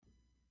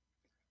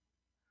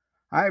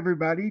Hi,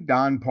 everybody.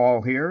 Don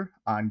Paul here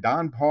on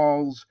Don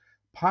Paul's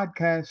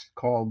podcast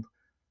called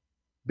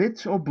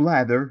Bits o'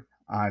 Blather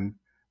on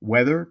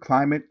Weather,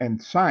 Climate,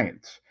 and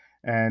Science.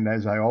 And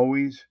as I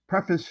always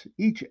preface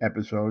each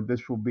episode,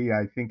 this will be,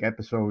 I think,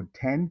 episode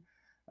 10.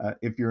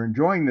 If you're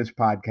enjoying this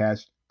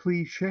podcast,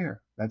 please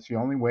share. That's the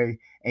only way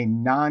a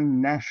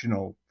non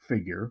national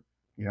figure,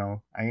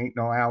 I ain't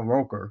no Al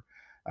Roker.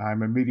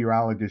 I'm a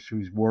meteorologist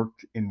who's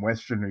worked in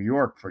Western New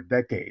York for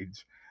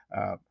decades.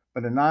 Uh,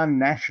 but a non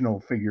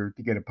national figure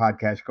to get a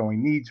podcast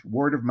going needs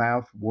word of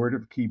mouth, word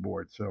of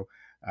keyboard. So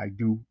I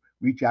do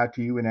reach out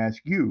to you and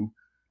ask you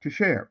to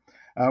share.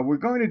 We're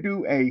going to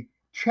do a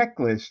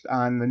checklist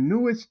on the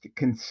newest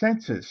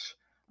consensus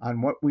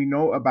on what we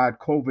know about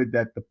COVID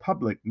that the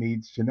public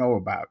needs to know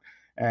about.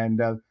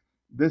 And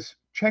this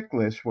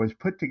checklist was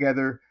put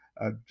together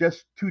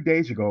just 2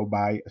 days ago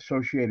by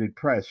Associated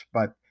Press,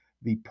 but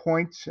the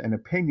points and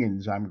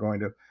opinions I'm going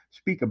to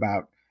speak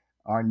about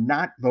are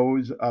not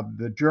those of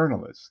the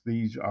journalists.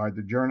 These are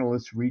the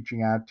journalists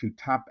reaching out to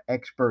top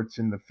experts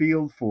in the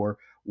field for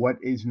what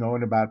is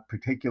known about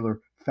particular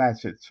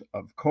facets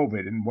of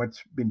COVID and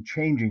what's been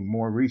changing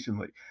more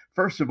recently.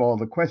 First of all,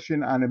 the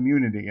question on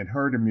immunity and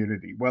herd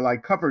immunity. Well, I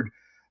covered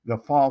the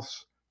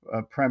false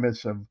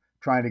premise of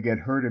trying to get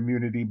herd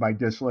immunity by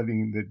just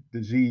letting the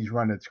disease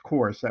run its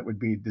course. That would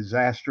be a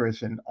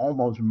disastrous and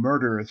almost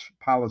murderous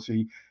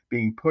policy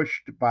being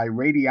pushed by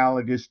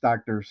radiologist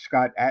Dr.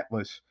 Scott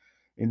Atlas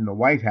in the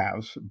White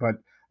House, but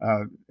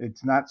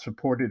it's not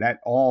supported at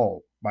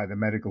all by the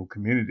medical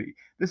community.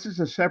 This is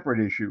a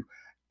separate issue.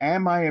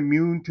 Am I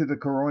immune to the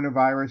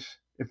coronavirus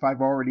if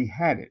I've already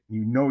had it?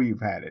 You know you've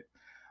had it.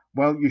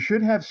 Well, you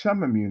should have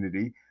some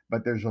immunity,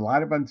 but there's a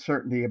lot of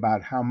uncertainty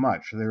about how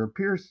much. There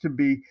appears to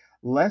be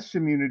less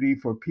immunity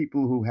for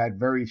people who had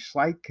very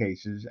slight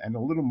cases and a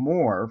little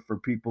more for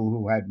people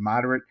who had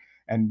moderate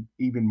and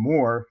even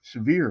more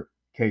severe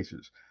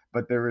cases.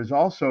 But there is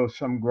also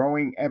some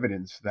growing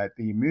evidence that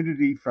the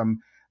immunity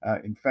from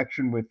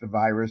infection with the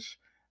virus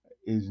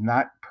is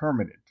not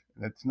permanent.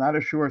 That's not a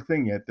sure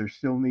thing yet. There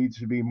still needs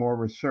to be more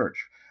research.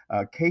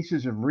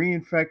 Cases of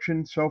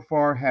reinfection so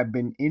far have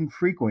been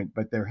infrequent,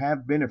 but there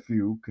have been a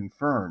few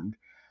confirmed.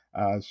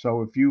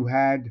 So if you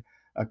had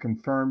a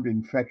confirmed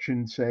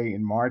infection, say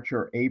in March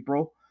or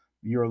April,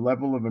 your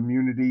level of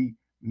immunity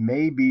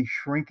may be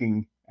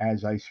shrinking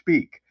as I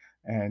speak.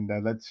 And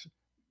that's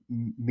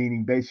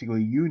meaning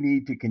basically you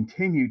need to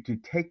continue to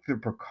take the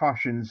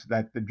precautions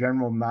that the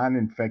general non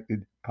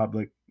infected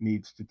public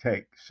needs to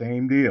take.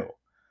 Same deal.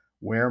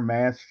 Wear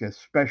masks,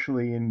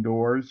 especially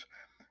indoors,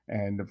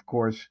 and of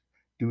course,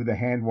 do the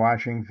hand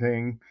washing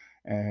thing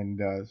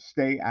and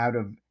stay out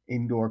of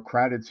indoor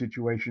crowded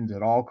situations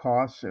at all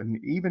costs, and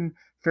even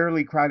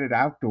fairly crowded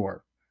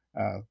outdoor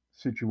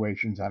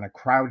situations on a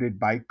crowded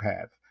bike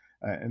path.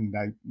 And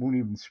I won't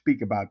even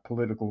speak about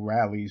political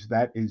rallies.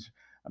 That is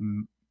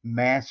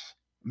mass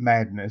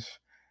madness,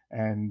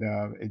 and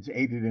it's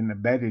aided and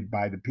abetted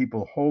by the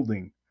people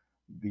holding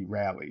the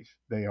rallies.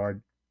 They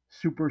are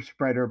super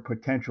spreader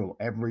potential,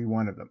 every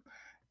one of them.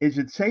 Is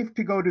it safe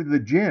to go to the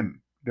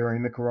gym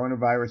during the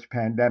coronavirus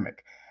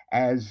pandemic?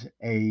 As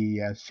a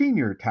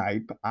senior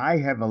type, I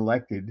have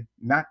elected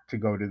not to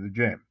go to the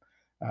gym,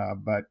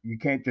 but you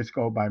can't just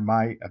go by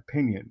my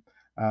opinion.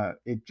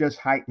 It just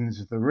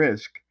heightens the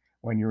risk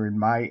when you're in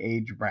my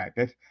age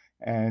bracket,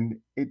 and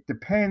it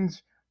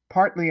depends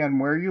partly on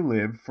where you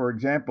live. For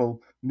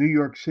example, New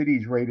York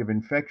City's rate of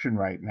infection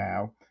right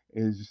now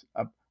is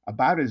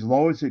about as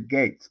low as it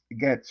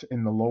gets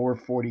in the lower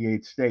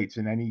 48 states.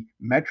 In any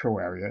metro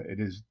area,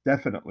 it is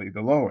definitely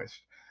the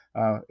lowest.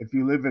 If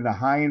you live in a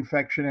high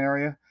infection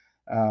area,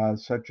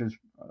 such as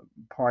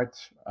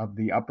parts of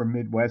the upper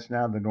Midwest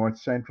now, the north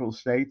central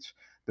states,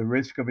 the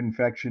risk of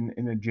infection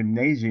in a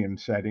gymnasium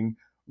setting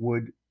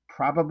would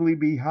probably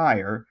be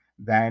higher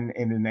than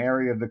in an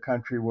area of the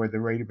country where the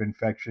rate of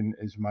infection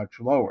is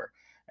much lower.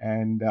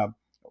 And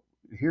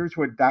here's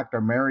what Dr.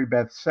 Mary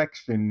Beth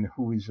Sexton,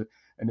 who is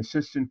an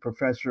assistant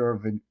professor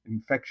of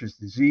infectious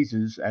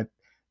diseases at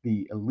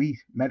the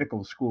elite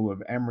medical school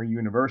of Emory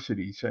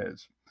University,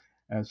 says.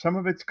 Some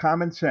of it's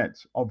common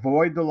sense.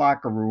 Avoid the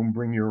locker room,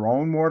 bring your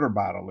own water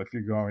bottle if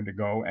you're going to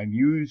go, and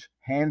use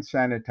hand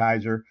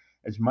sanitizer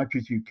as much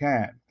as you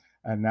can.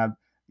 And now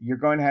you're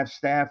going to have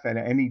staff at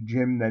any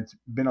gym that's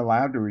been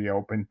allowed to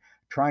reopen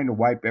trying to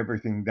wipe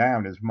everything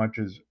down as much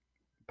as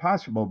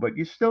possible, but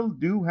you still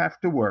do have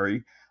to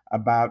worry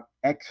about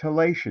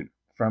exhalation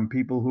from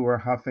people who are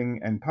huffing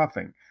and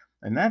puffing.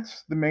 And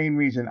that's the main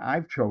reason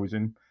I've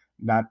chosen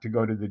not to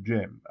go to the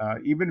gym.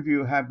 Even if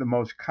you have the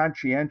most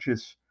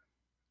conscientious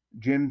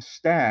gym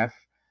staff,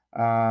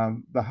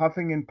 the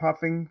huffing and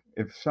puffing,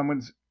 if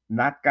someone's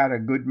not got a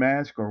good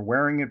mask or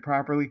wearing it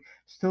properly,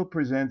 still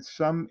presents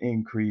some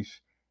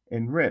increase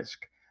in risk.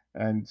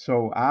 And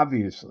so,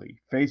 obviously,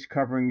 face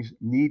coverings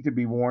need to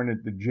be worn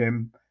at the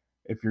gym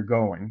if you're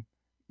going,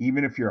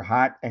 even if you're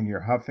hot and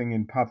you're huffing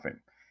and puffing.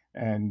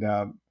 And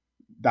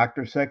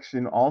Dr.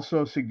 Sexton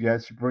also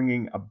suggests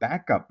bringing a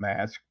backup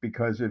mask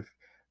because if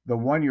the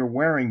one you're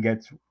wearing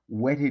gets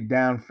wetted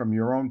down from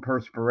your own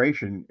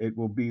perspiration, it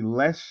will be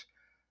less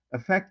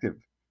effective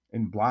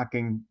in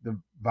blocking the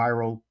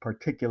viral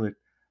particulate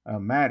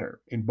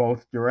matter in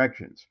both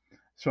directions.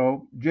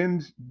 So,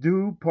 gyms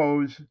do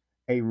pose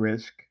a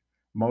risk.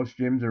 Most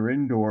gyms are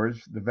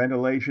indoors. The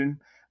ventilation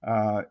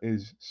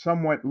is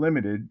somewhat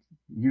limited.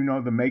 You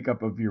know the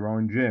makeup of your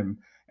own gym.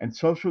 And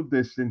social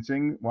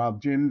distancing, while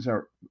gyms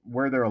are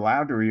where they're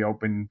allowed to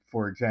reopen,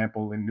 for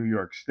example, in New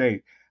York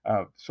State,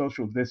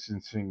 social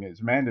distancing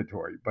is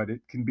mandatory, but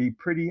it can be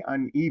pretty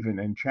uneven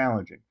and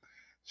challenging.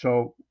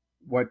 So,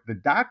 what the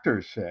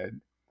doctor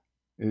said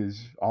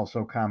is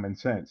also common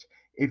sense.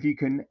 If you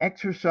can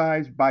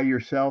exercise by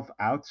yourself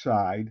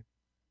outside,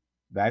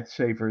 that's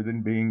safer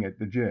than being at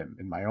the gym.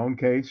 In my own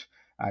case,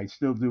 I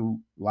still do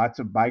lots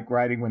of bike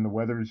riding when the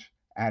weather's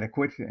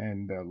adequate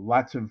and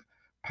lots of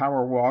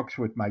power walks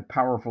with my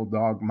powerful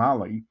dog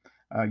Molly.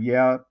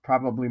 Yeah,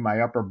 probably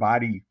my upper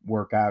body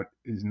workout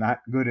is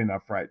not good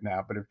enough right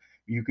now, but if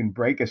you can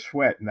break a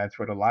sweat, and that's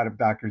what a lot of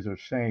doctors are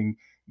saying,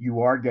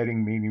 you are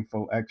getting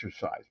meaningful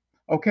exercise.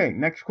 Okay,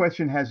 next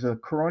question. Has the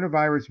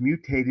coronavirus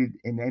mutated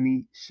in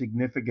any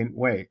significant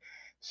way?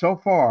 So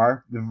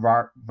far, the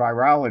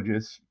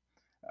virologists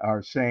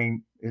are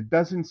saying it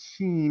doesn't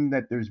seem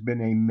that there's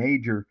been a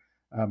major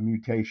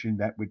mutation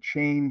that would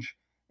change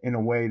in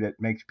a way that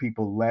makes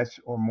people less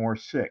or more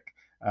sick.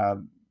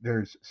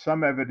 There's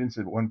some evidence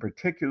that one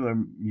particular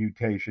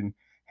mutation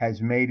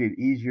has made it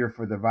easier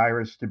for the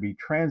virus to be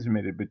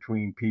transmitted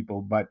between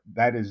people, but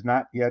that is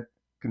not yet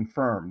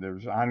confirmed.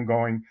 There's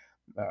ongoing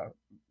uh,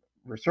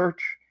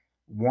 research.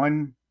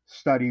 One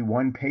study,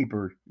 one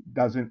paper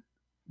doesn't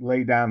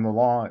lay down the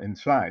law in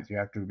science. You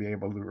have to be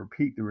able to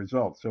repeat the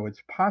results. So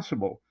it's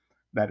possible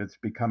that it's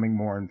becoming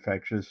more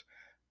infectious,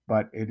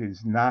 but it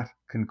is not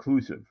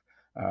conclusive.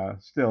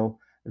 Still,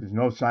 there's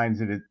no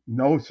signs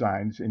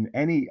in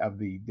any of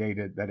the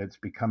data that it's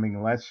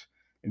becoming less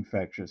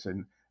infectious,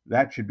 and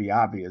that should be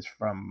obvious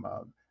from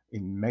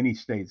in many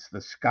states the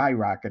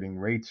skyrocketing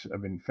rates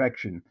of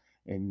infection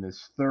in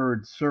this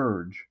third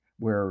surge,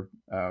 where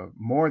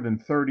more than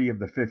 30 of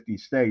the 50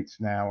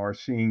 states now are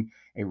seeing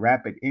a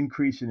rapid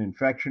increase in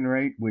infection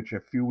rate, which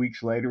a few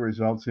weeks later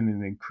results in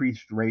an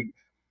increased rate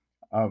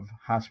of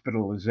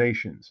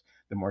hospitalizations.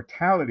 The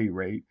mortality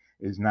rate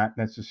is not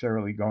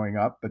necessarily going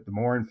up, but the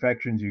more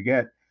infections you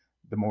get,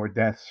 the more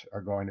deaths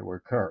are going to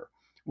occur.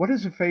 What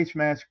does a face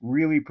mask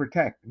really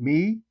protect,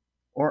 me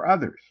or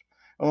others?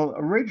 Well,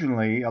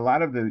 originally, a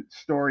lot of the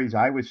stories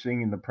I was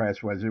seeing in the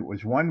press was it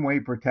was one way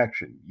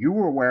protection. You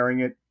were wearing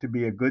it to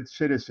be a good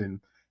citizen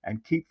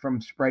and keep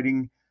from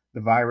spreading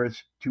the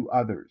virus to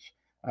others,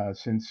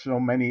 since so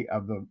many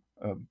of the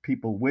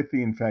people with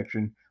the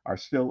infection are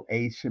still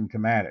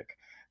asymptomatic.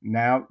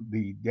 Now,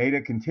 the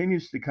data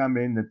continues to come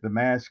in that the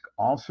mask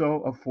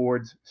also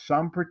affords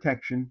some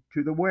protection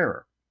to the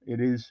wearer. It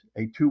is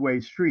a two-way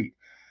street.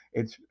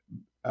 It's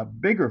a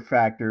bigger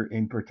factor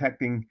in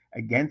protecting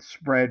against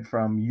spread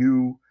from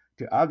you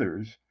to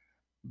others,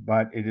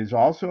 but it is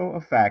also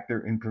a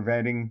factor in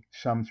preventing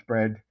some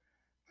spread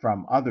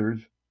from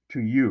others to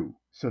you.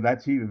 So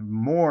that's even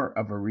more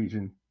of a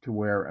reason to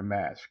wear a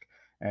mask.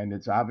 And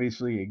it's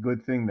obviously a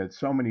good thing that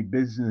so many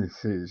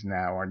businesses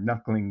now are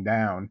knuckling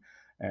down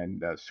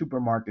and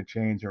supermarket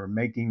chains are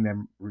making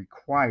them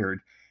required.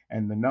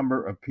 And the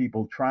number of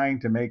people trying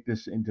to make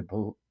this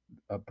into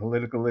a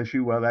political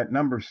issue, well, that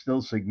number is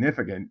still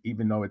significant,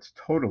 even though it's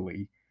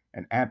totally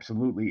and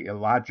absolutely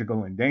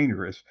illogical and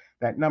dangerous.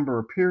 That number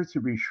appears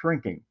to be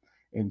shrinking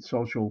in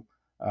social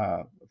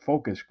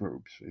focus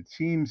groups. It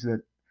seems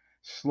that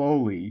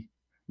slowly,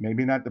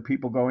 maybe not the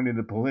people going to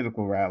the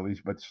political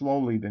rallies, but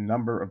slowly the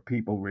number of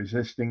people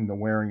resisting the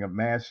wearing of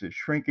masks is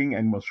shrinking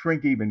and will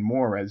shrink even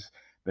more as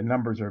the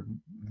numbers are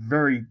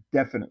very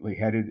definitely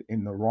headed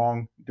in the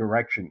wrong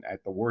direction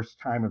at the worst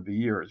time of the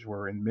year as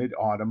we're in mid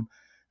autumn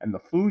and the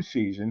flu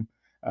season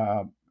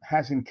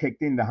hasn't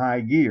kicked into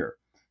high gear.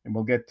 And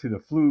we'll get to the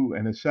flu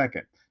in a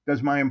second.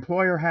 Does my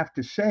employer have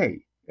to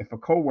say if a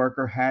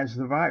coworker has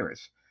the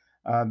virus?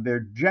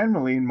 They're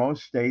generally, in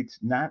most states,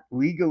 not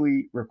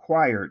legally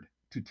required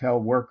to tell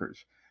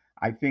workers.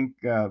 I think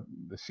the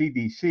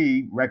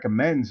CDC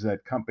recommends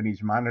that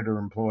companies monitor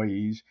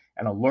employees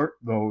and alert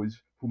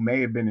those who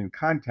may have been in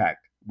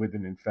contact with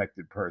an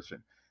infected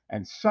person.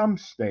 And some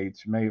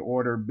states may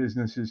order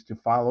businesses to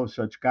follow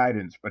such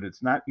guidance, but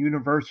it's not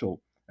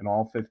universal in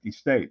all 50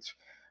 states.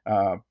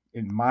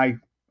 In my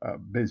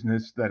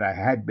business that I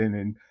had been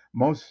in,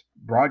 most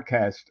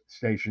broadcast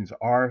stations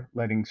are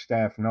letting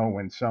staff know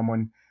when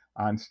someone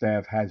on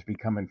staff has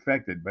become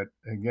infected. But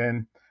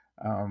again,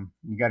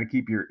 you got to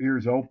keep your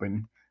ears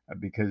open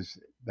because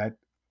that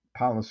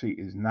policy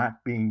is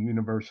not being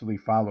universally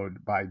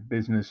followed by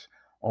business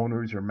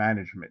owners or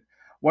management.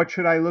 What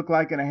should I look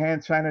like in a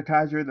hand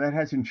sanitizer? That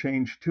hasn't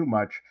changed too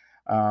much.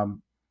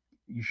 Um,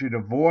 you should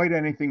avoid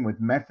anything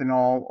with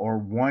methanol or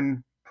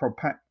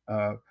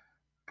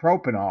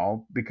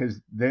propanol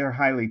because they're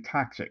highly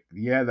toxic.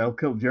 Yeah, they'll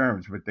kill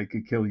germs, but they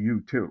could kill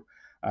you too.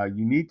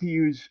 You need to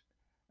use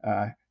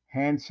uh,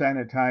 hand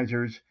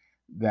sanitizers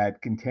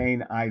that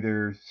contain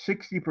either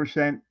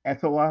 60%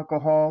 ethyl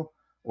alcohol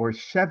or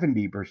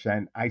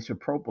 70%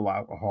 isopropyl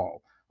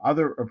alcohol.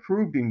 Other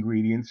approved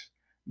ingredients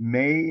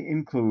may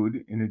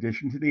include, in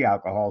addition to the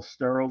alcohol,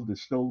 sterile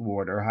distilled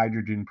water,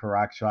 hydrogen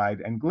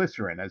peroxide, and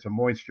glycerin as a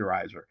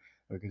moisturizer,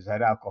 because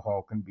that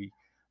alcohol can be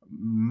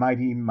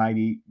mighty,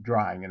 mighty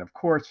drying. And of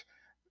course,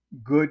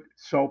 good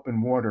soap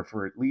and water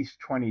for at least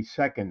 20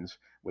 seconds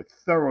with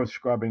thorough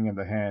scrubbing of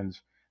the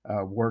hands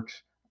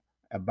works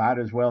about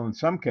as well, in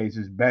some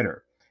cases,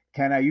 better.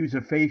 Can I use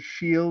a face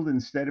shield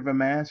instead of a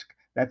mask?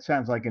 That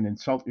sounds like an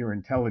insult your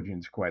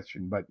intelligence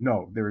question, but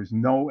no, there is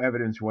no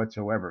evidence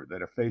whatsoever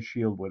that a face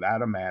shield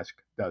without a mask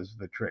does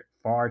the trick.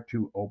 Far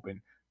too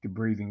open to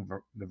breathing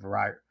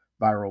the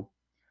viral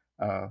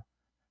uh,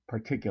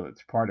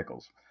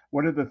 particles.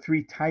 What are the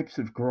three types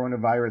of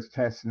coronavirus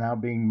tests now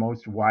being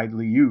most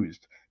widely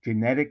used?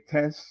 Genetic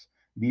tests,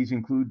 these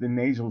include the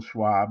nasal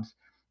swabs.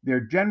 They're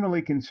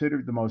generally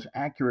considered the most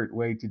accurate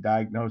way to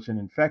diagnose an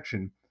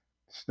infection.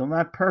 Still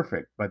not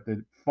perfect, but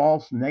the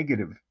false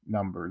negative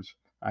numbers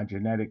on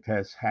genetic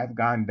tests have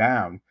gone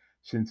down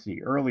since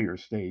the earlier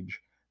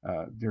stage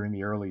during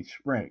the early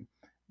spring.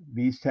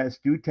 These tests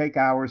do take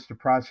hours to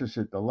process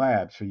at the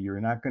lab, so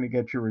you're not going to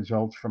get your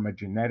results from a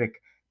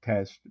genetic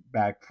test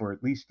back for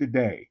at least a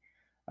day.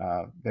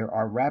 There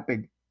are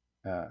rapid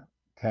uh,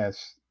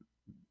 tests,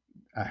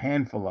 a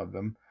handful of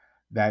them,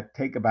 that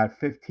take about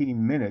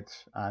 15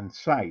 minutes on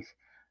site.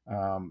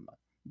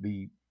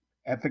 The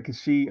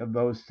efficacy of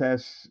those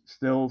tests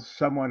still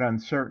somewhat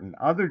uncertain.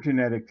 Other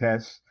genetic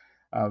tests,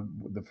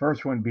 the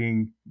first one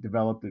being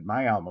developed at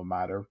my alma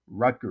mater,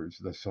 Rutgers,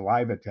 the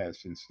saliva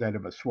test instead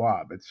of a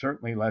swab. It's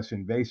certainly less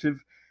invasive.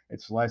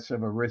 It's less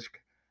of a risk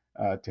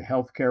to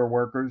healthcare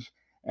workers,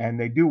 and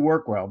they do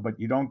work well, but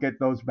you don't get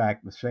those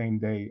back the same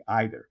day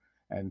either.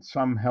 And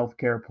some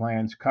healthcare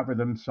plans cover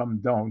them, some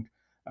don't.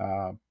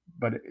 Uh,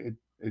 but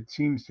it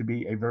seems to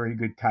be a very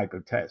good type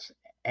of test.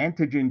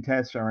 Antigen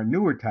tests are a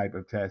newer type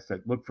of test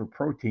that look for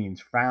proteins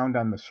found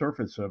on the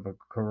surface of a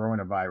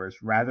coronavirus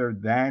rather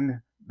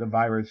than the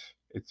virus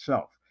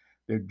itself.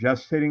 They're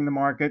just hitting the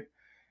market.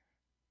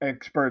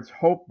 Experts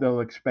hope they'll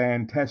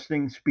expand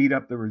testing, speed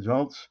up the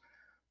results,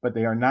 but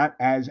they are not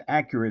as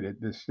accurate at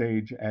this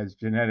stage as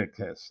genetic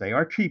tests. They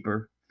are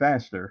cheaper,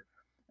 faster,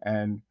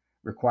 and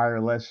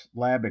require less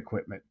lab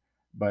equipment.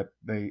 But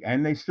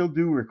they still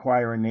do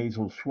require a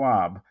nasal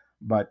swab.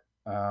 But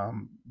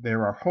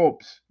there are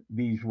hopes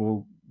these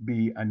will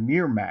be a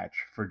near match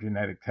for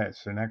genetic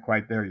tests. They're not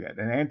quite there yet.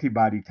 And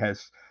antibody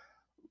tests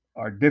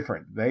are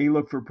different. They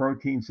look for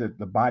proteins that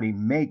the body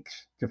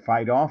makes to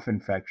fight off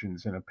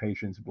infections in a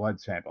patient's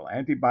blood sample.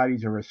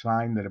 Antibodies are a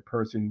sign that a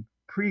person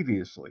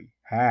previously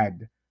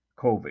had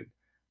COVID,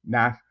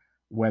 not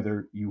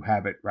whether you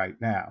have it right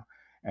now.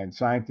 And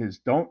scientists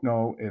don't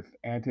know if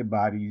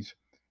antibodies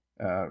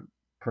uh,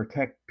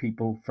 protect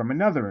people from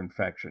another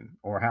infection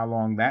or how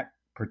long that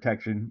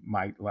protection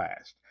might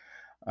last.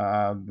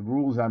 The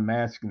rules on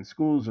masks in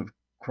schools of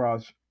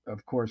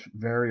course,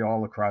 vary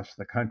all across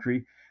the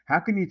country. How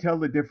can you tell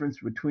the difference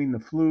between the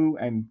flu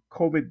and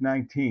COVID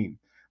 19?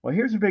 Well,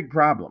 here's a big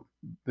problem.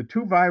 The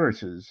two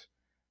viruses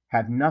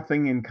have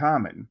nothing in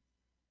common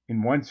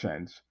in one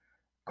sense.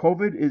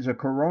 COVID is a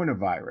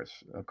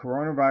coronavirus. A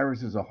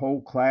coronavirus is a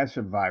whole class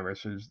of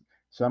viruses,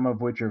 some of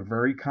which are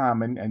very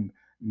common and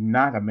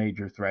not a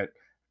major threat,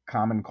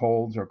 common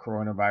colds or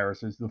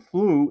coronaviruses. The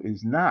flu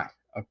is not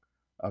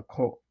a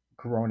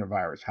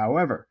coronavirus.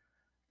 However,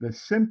 the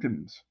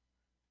symptoms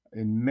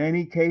in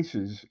many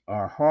cases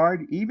are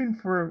hard, even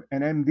for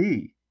an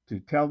MD, to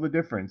tell the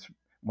difference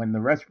when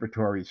the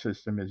respiratory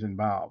system is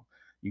involved.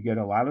 You get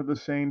a lot of the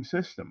same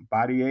system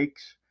body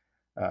aches,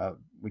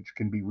 which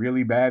can be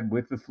really bad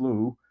with the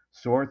flu,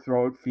 sore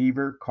throat,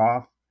 fever,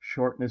 cough,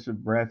 shortness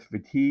of breath,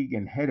 fatigue,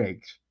 and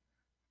headaches.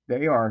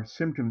 They are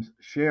symptoms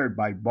shared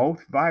by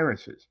both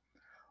viruses.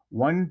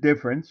 One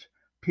difference: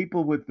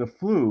 people with the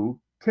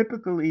flu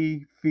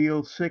typically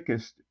feel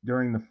sickest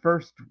during the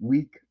first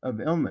week of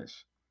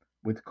illness.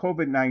 With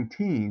COVID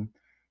 19,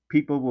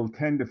 people will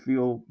tend to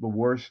feel the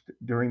worst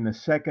during the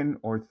second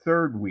or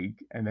third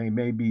week, and they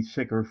may be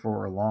sicker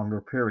for a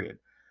longer period.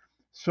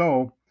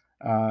 So,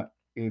 uh,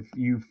 if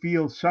you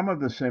feel some of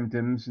the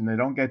symptoms and they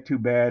don't get too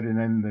bad, and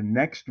then the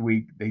next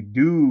week they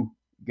do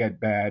get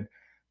bad,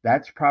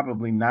 that's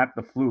probably not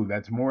the flu.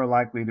 That's more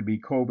likely to be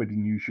COVID,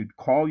 and you should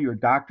call your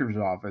doctor's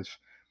office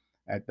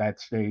at that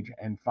stage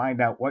and find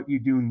out what you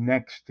do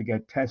next to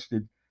get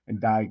tested and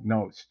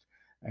diagnosed.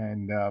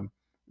 And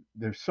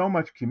there's so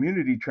much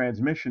community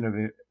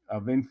transmission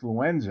of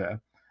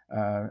influenza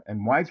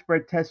and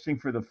widespread testing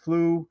for the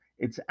flu.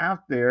 It's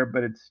out there,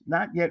 but it's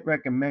not yet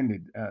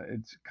recommended.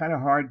 It's kind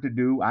of hard to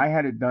do. I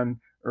had it done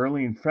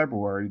early in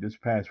February this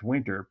past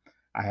winter.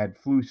 I had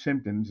flu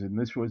symptoms, and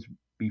this was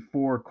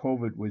before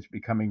COVID was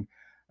becoming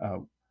uh,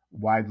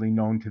 widely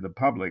known to the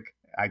public.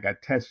 I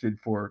got tested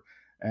for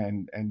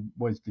and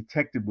was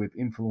detected with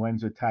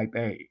influenza type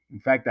A. In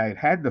fact, I had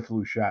had the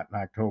flu shot in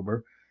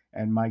October,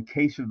 and my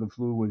case of the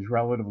flu was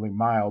relatively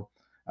mild.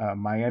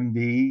 My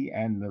MD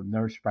and the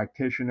nurse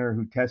practitioner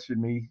who tested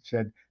me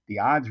said the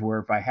odds were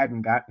if I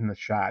hadn't gotten the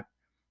shot,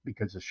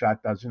 because the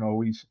shot doesn't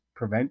always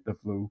prevent the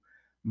flu,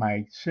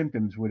 my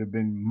symptoms would have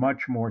been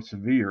much more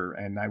severe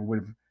and I would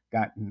have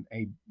gotten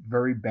a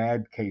very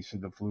bad case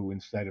of the flu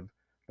instead of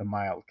the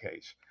mild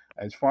case.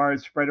 As far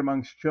as spread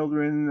amongst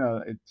children,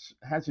 it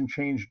hasn't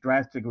changed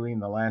drastically in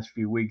the last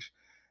few weeks.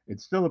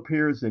 It still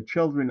appears that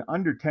children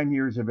under 10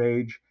 years of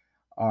age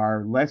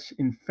are less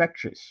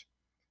infectious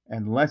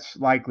and less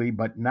likely,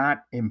 but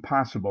not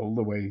impossible,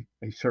 the way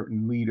a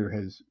certain leader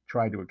has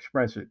tried to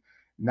express it.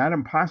 Not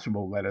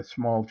impossible that a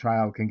small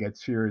child can get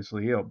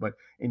seriously ill, but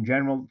in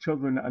general,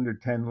 children under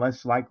 10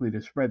 less likely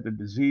to spread the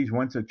disease.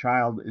 Once a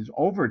child is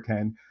over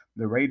 10,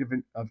 the rate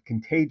of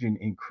contagion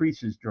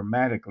increases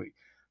dramatically,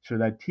 so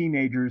that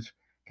teenagers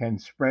can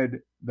spread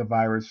the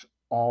virus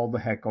all the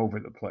heck over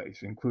the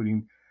place,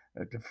 including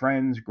to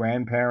friends,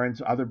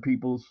 grandparents, other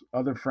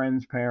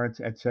friends, parents,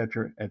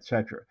 etc.,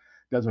 etc.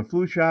 Does a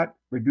flu shot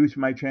reduce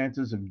my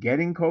chances of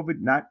getting COVID?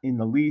 Not in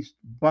the least,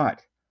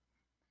 but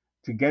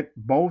to get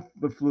both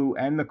the flu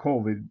and the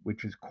COVID,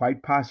 which is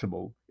quite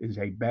possible, is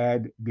a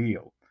bad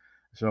deal.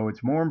 So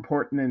it's more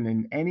important than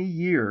in any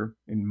year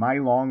in my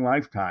long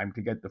lifetime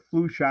to get the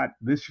flu shot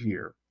this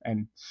year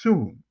and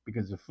soon,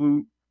 because the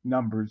flu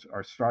numbers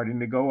are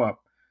starting to go up.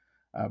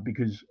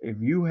 Because if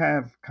you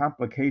have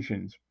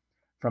complications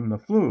from the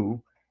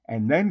flu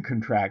and then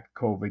contract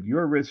COVID,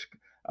 your risk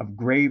of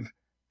grave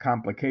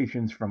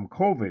complications from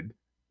COVID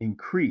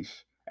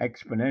increase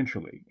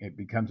exponentially. It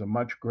becomes a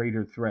much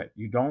greater threat.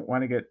 You don't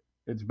want to get,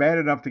 it's bad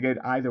enough to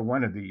get either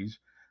one of these,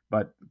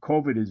 but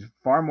COVID is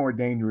far more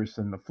dangerous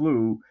than the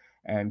flu,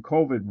 and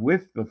COVID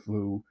with the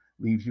flu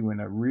leaves you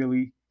in a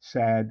really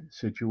sad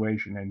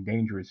situation and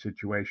dangerous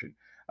situation.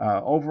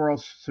 Overall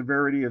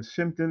severity of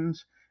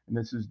symptoms, and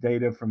this is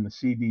data from the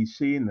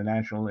CDC and the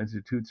National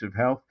Institutes of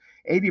Health,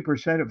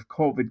 80% of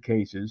COVID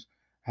cases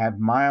have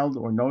mild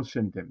or no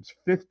symptoms.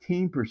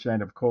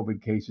 15% of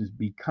COVID cases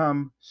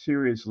become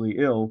seriously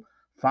ill.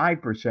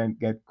 5%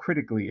 get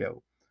critically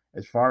ill.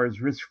 As far as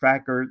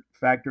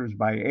factors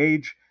by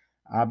age,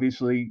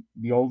 obviously,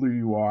 the older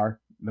you are,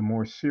 the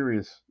more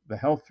serious the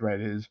health threat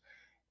is.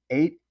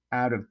 8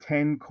 out of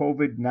 10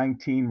 COVID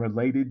 19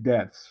 related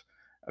deaths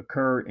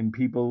occur in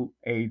people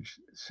aged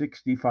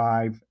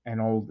 65 and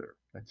older.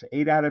 That's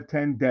 8 out of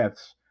 10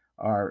 deaths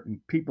are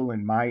people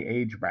in my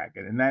age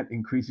bracket, and that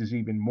increases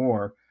even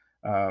more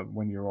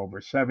when you're over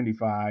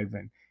 75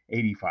 and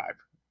 85.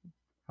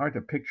 Hard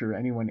to picture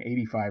anyone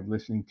 85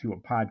 listening to a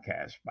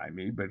podcast by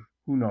me, but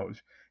who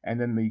knows? And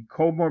then the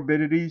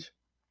comorbidities,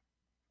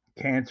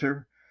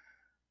 cancer,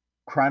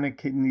 chronic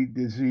kidney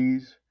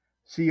disease,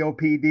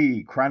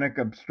 COPD, chronic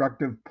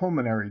obstructive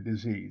pulmonary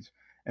disease,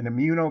 an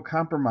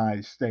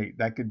immunocompromised state.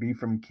 That could be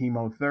from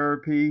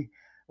chemotherapy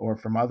or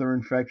from other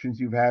infections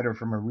you've had or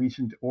from a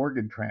recent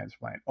organ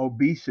transplant.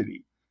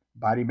 Obesity,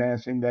 body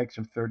mass index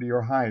of 30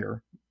 or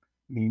higher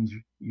means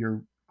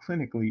you're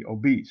clinically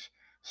obese.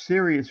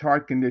 Serious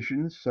heart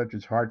conditions such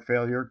as heart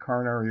failure,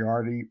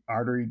 coronary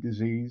artery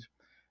disease,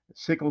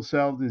 sickle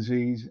cell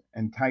disease,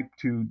 and type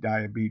 2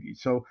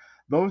 diabetes. So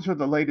those are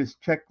the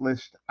latest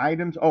checklist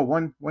items. Oh,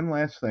 one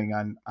last thing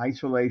on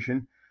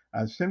isolation.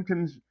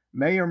 Symptoms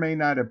may or may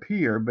not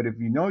appear, but if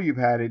you know you've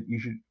had it, you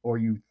should, or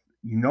you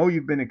know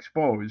you've been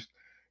exposed,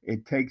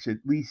 it takes at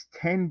least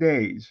 10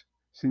 days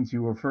since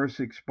you were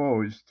first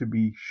exposed to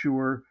be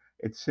sure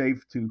it's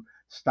safe to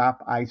stop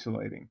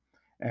isolating.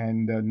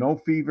 And no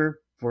fever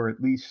for at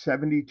least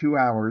 72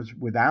 hours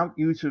without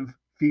use of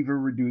fever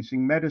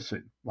reducing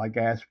medicine like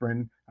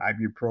aspirin,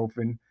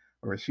 ibuprofen,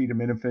 or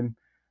acetaminophen.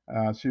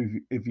 So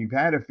if you've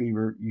had a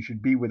fever, you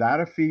should be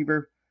without a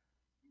fever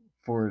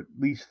for at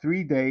least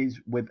 3 days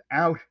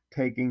without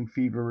taking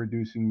fever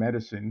reducing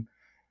medicine.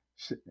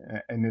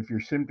 And if your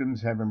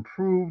symptoms have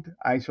improved,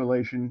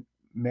 isolation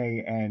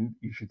may end.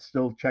 You should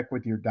still check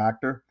with your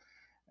doctor,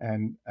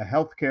 and a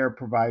healthcare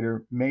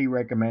provider may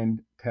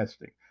recommend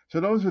testing. So,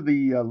 those are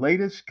the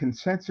latest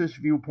consensus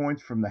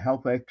viewpoints from the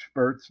health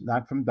experts,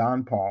 not from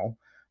Don Paul.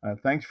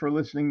 Thanks for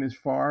listening this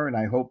far, and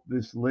I hope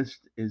this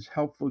list is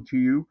helpful to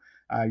you.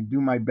 I do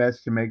my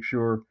best to make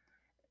sure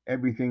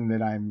everything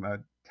that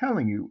I'm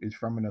telling you is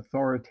from an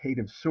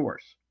authoritative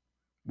source,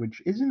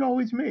 which isn't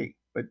always me,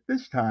 but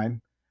this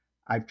time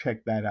I've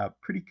checked that out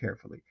pretty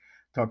carefully.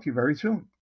 Talk to you very soon.